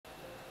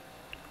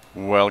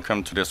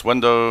Welcome to this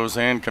Windows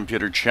and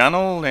Computer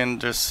channel,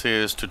 and this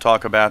is to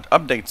talk about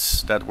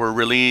updates that were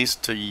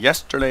released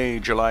yesterday,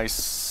 July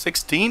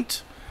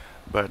 16th,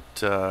 but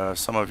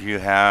some of you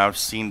have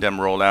seen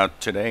them roll out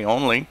today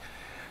only.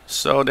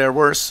 So there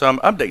were some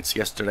updates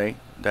yesterday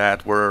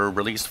that were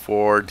released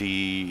for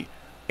the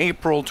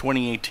April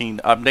 2018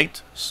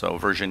 update, so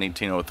version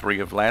 1803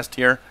 of last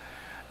year,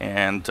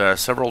 and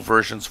several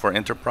versions for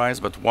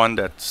Enterprise, but one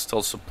that's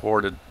still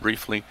supported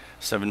briefly,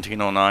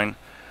 1709.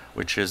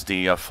 Which is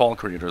the Fall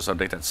Creators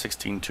update at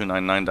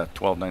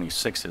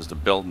 16.299.1296 is the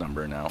build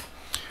number now.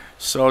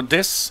 So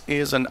this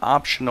is an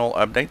optional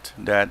update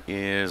that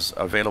is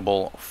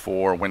available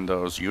for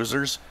Windows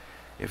users.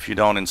 If you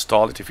don't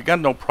install it, if you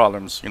got no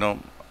problems,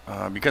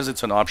 because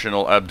it's an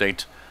optional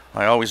update,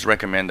 I always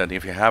recommend that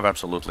if you have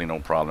absolutely no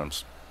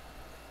problems,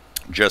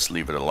 just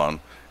leave it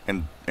alone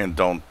and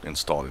don't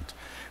install it.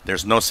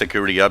 There's no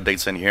security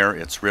updates in here.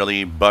 It's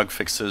really bug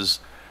fixes.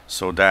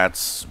 So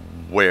that's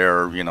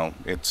where,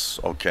 it's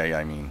okay.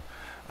 I mean,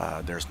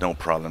 there's no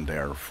problem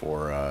there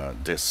for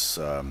this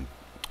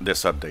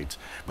update.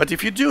 But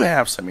if you do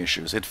have some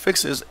issues, it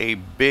fixes a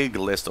big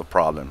list of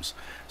problems.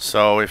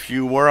 So if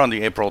you were on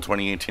the April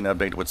 2018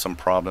 update with some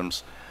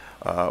problems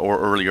or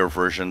earlier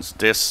versions,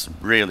 this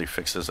really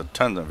fixes a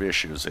ton of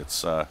issues.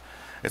 It's a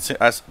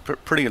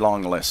pretty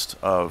long list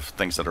of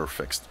things that are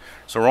fixed.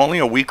 So we're only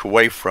a week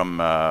away from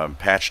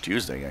Patch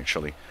Tuesday,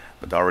 actually.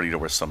 But already there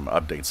were some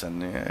updates,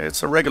 and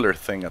it's a regular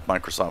thing at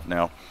Microsoft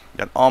now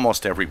that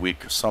almost every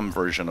week some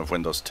version of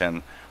Windows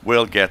 10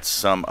 will get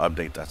some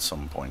update at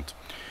some point.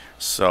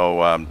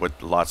 So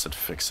with lots of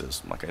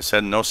fixes. Like I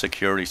said, no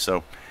security,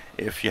 so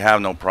if you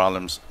have no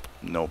problems,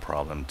 no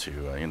problem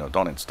to,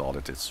 don't install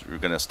it. You're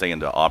going to stay in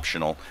the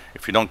optional.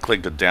 If you don't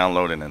click the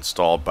download and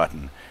install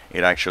button,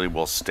 it actually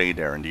will stay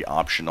there in the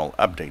optional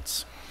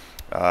updates.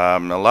 A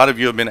lot of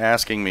you have been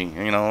asking me,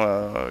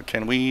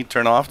 can we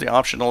turn off the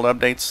optional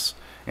updates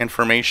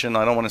information?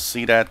 I don't want to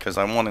see that because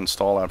I won't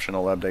install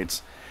optional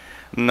updates.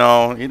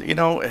 No,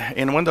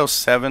 in Windows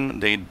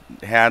 7 they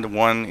had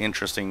one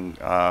interesting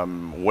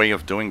way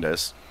of doing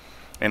this.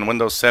 In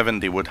Windows 7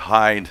 they would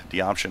hide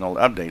the optional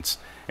updates,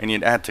 and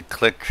you'd have to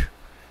click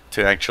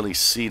to actually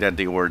see that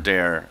they were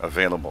there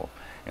available.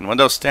 In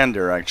Windows 10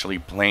 they're actually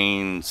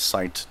plain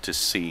sight to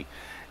see.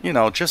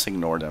 Just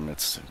ignore them.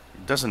 It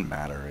doesn't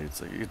matter.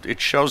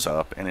 It shows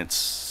up and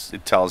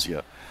it tells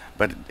you.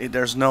 But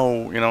there's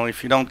no,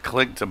 if you don't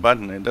click the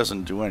button, it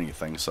doesn't do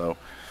anything. So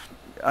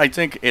I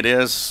think it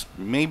is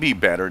maybe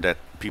better that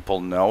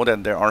people know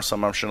that there are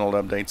some optional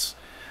updates.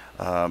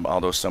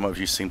 Although some of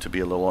you seem to be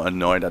a little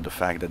annoyed at the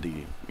fact that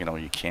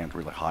you can't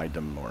really hide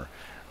them, or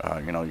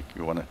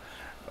you want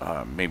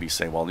to maybe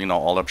say, well,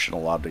 all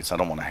optional updates, I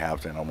don't want to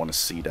have them. I want to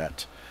see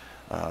that.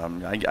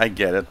 I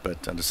get it,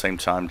 but at the same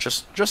time,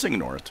 just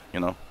ignore it.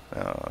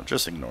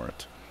 Just ignore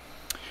it.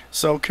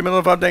 So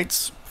cumulative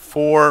updates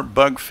for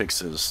bug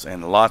fixes,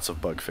 and lots of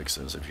bug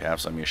fixes if you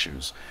have some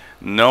issues.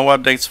 No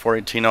updates for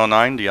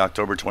 1809, the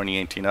October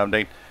 2018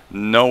 update.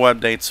 No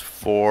updates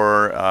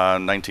for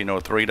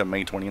 1903, the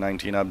May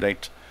 2019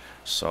 update.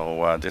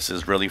 So this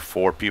is really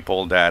for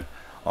people that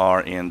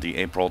are in the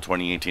April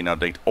 2018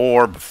 update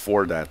or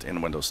before that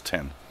in Windows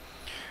 10.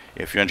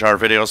 If you enjoy our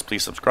videos,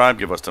 please subscribe,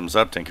 give us thumbs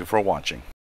up. Thank you for watching.